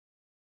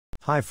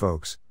Hi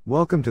folks,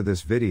 welcome to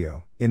this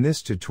video. In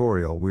this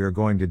tutorial we are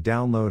going to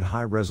download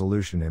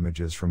high-resolution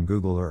images from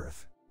Google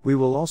Earth. We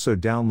will also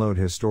download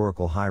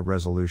historical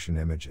high-resolution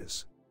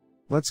images.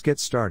 Let's get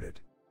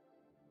started.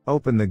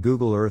 Open the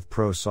Google Earth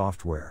Pro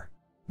software.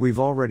 We've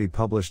already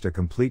published a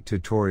complete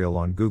tutorial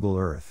on Google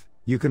Earth.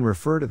 You can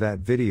refer to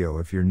that video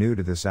if you're new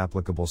to this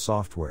applicable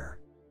software.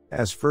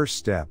 As first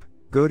step,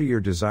 go to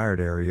your desired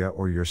area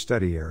or your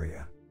study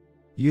area.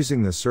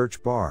 Using the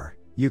search bar,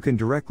 you can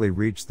directly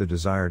reach the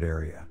desired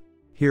area.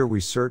 Here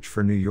we search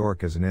for New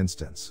York as an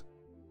instance.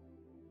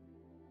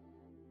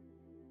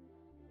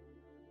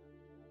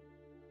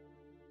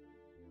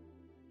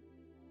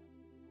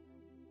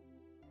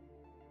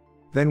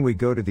 Then we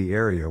go to the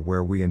area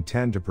where we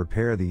intend to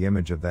prepare the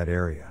image of that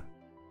area.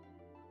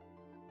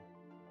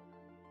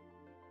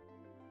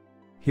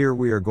 Here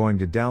we are going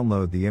to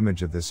download the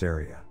image of this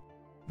area.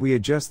 We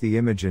adjust the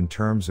image in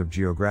terms of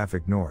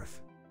geographic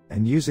north.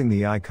 And using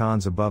the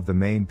icons above the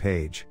main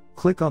page,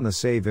 click on the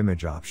Save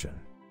Image option.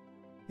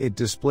 It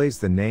displays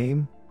the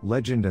name,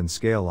 legend and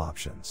scale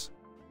options.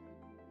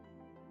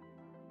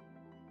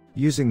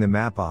 Using the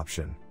map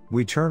option,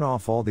 we turn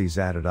off all these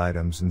added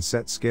items and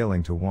set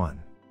scaling to 1.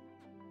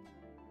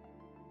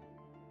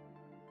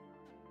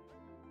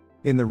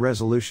 In the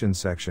resolution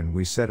section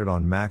we set it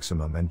on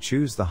maximum and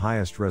choose the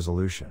highest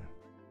resolution.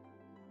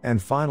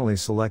 And finally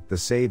select the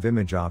Save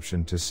Image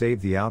option to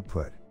save the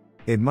output.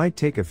 It might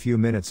take a few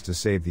minutes to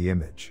save the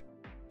image.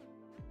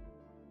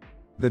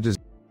 The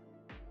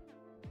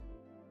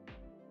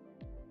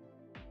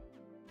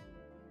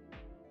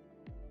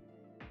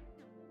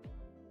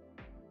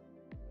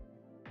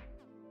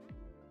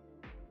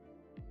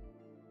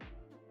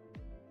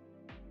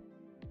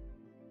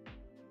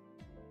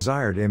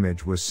desired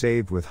image was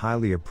saved with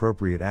highly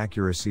appropriate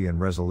accuracy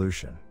and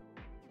resolution.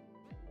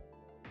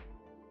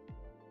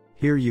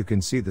 Here you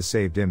can see the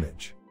saved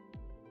image.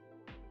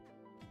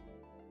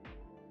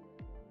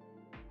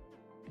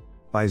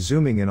 By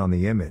zooming in on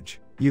the image,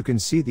 you can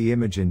see the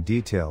image in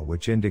detail,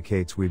 which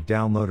indicates we've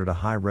downloaded a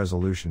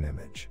high-resolution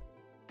image.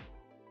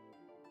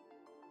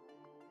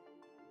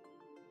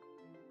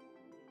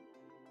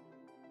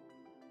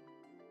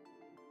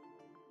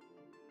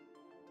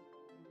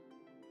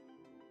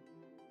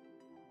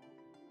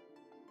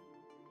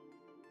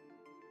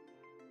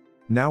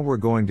 Now we're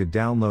going to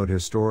download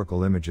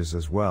historical images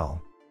as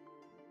well.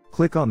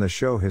 Click on the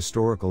Show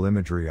Historical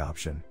Imagery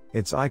option.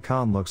 Its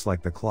icon looks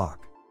like the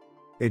clock.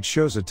 It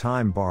shows a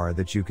time bar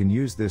that you can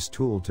use this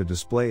tool to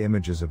display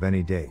images of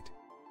any date.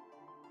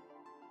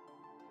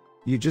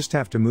 You just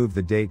have to move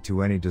the date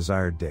to any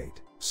desired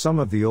date. Some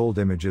of the old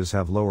images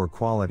have lower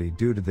quality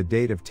due to the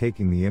date of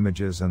taking the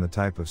images and the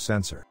type of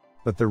sensor,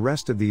 but the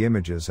rest of the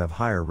images have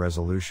higher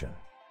resolution.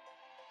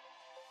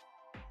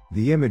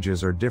 The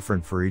images are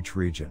different for each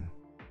region.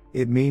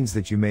 It means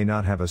that you may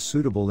not have a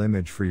suitable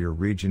image for your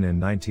region in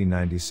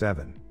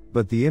 1997,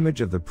 but the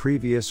image of the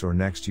previous or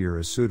next year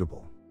is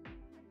suitable.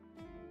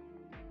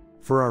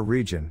 For our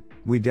region,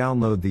 we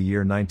download the year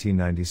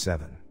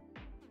 1997.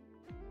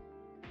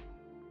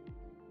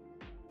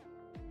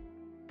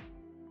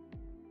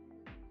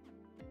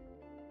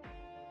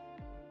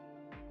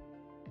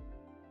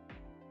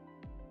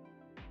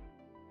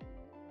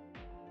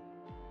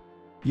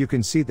 You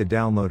can see the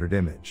downloaded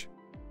image.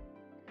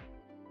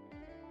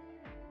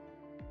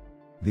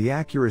 The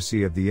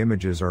accuracy of the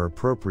images are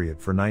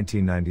appropriate for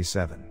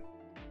 1997.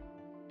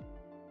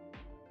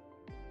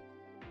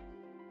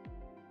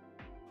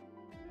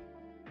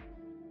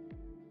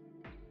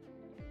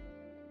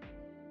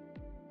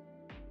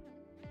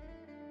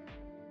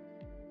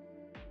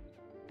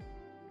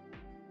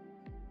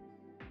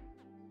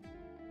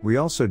 We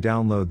also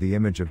download the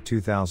image of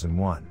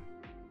 2001.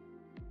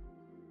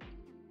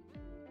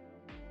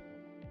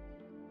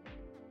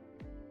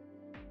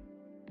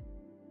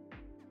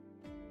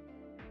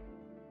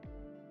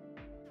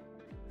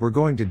 We're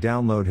going to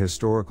download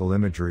historical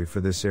imagery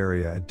for this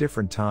area at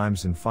different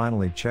times and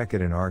finally check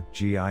it in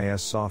ArcGIS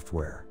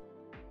software.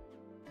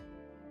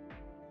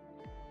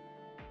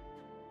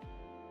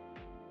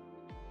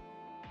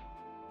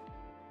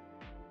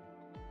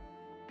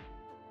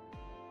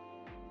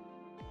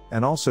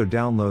 And also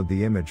download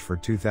the image for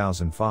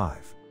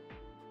 2005.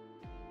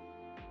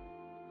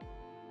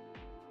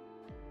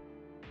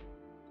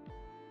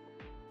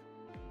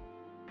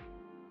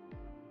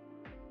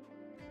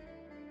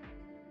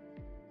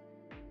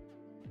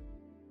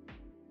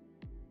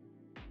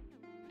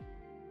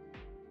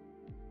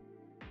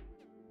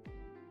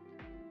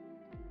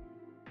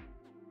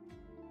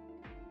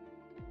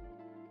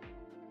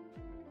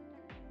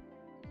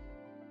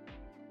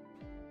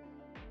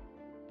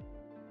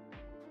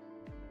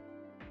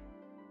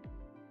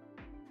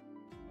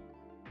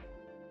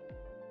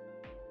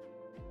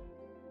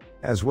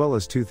 As well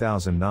as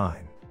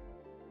 2009.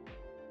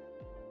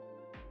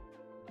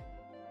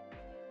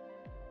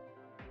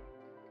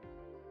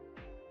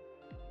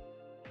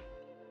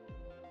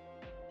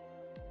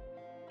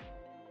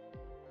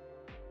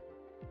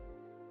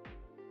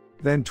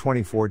 Then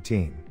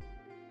 2014.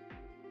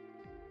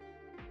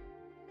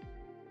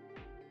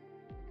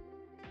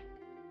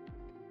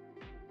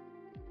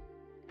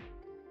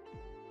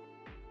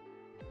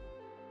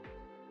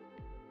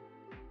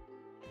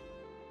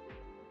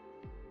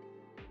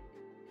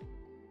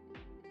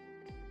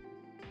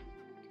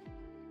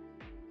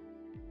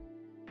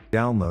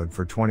 Download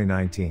for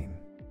 2019.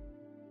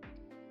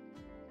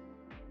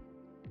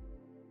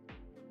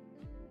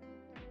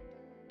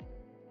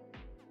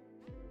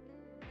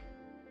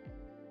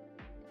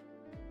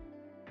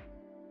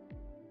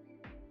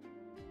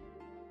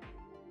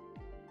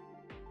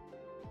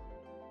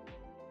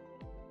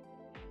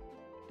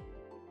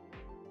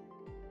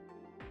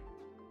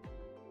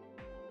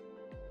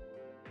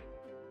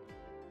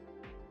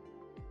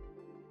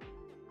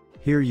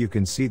 Here you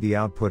can see the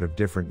output of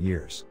different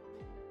years.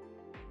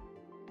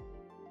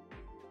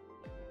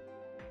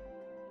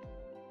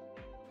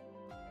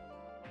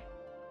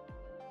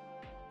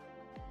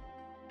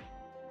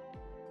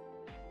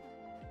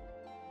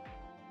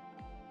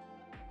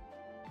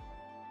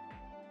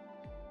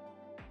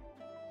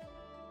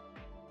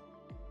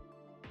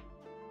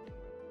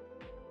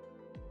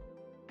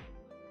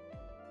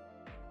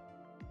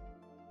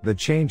 The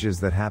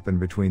changes that happen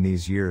between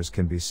these years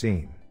can be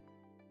seen.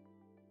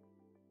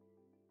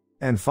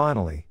 And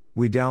finally,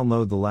 we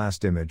download the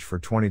last image for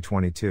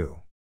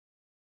 2022.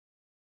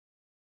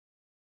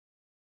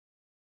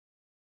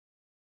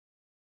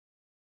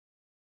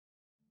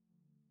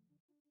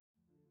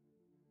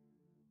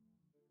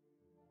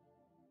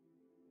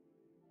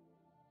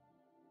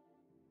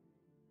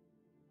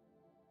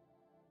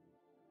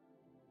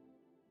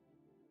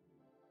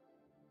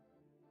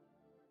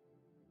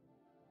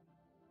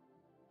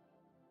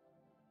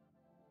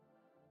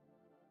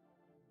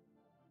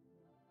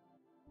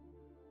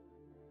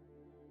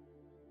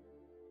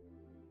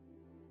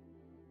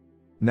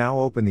 Now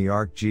open the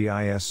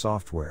ArcGIS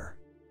software.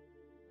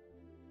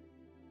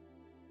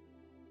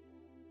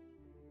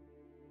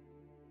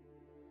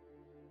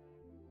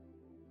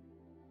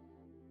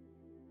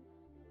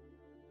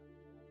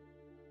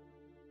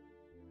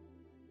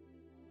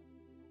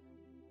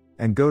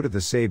 And go to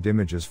the Saved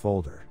Images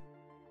folder.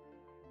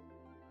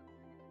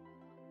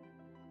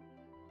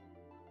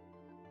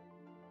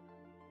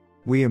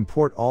 We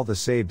import all the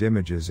saved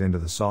images into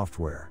the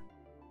software.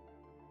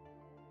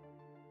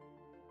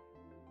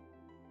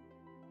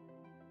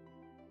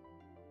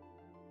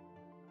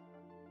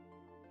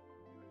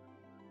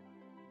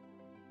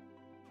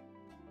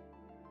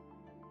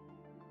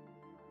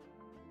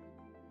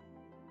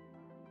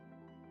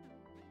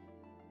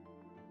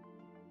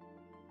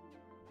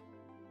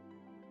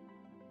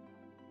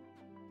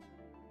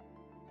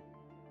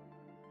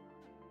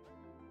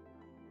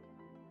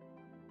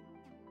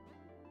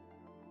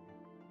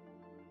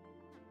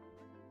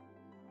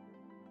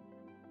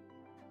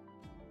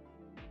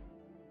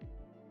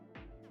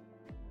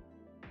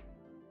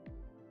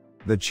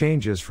 The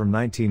changes from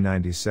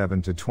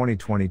 1997 to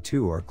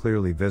 2022 are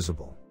clearly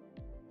visible.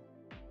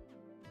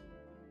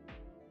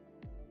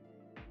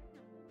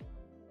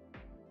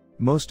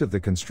 Most of the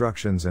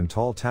constructions and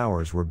tall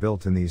towers were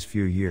built in these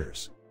few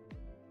years.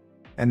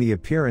 And the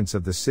appearance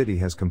of the city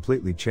has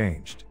completely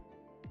changed.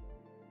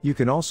 You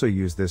can also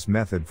use this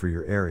method for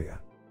your area.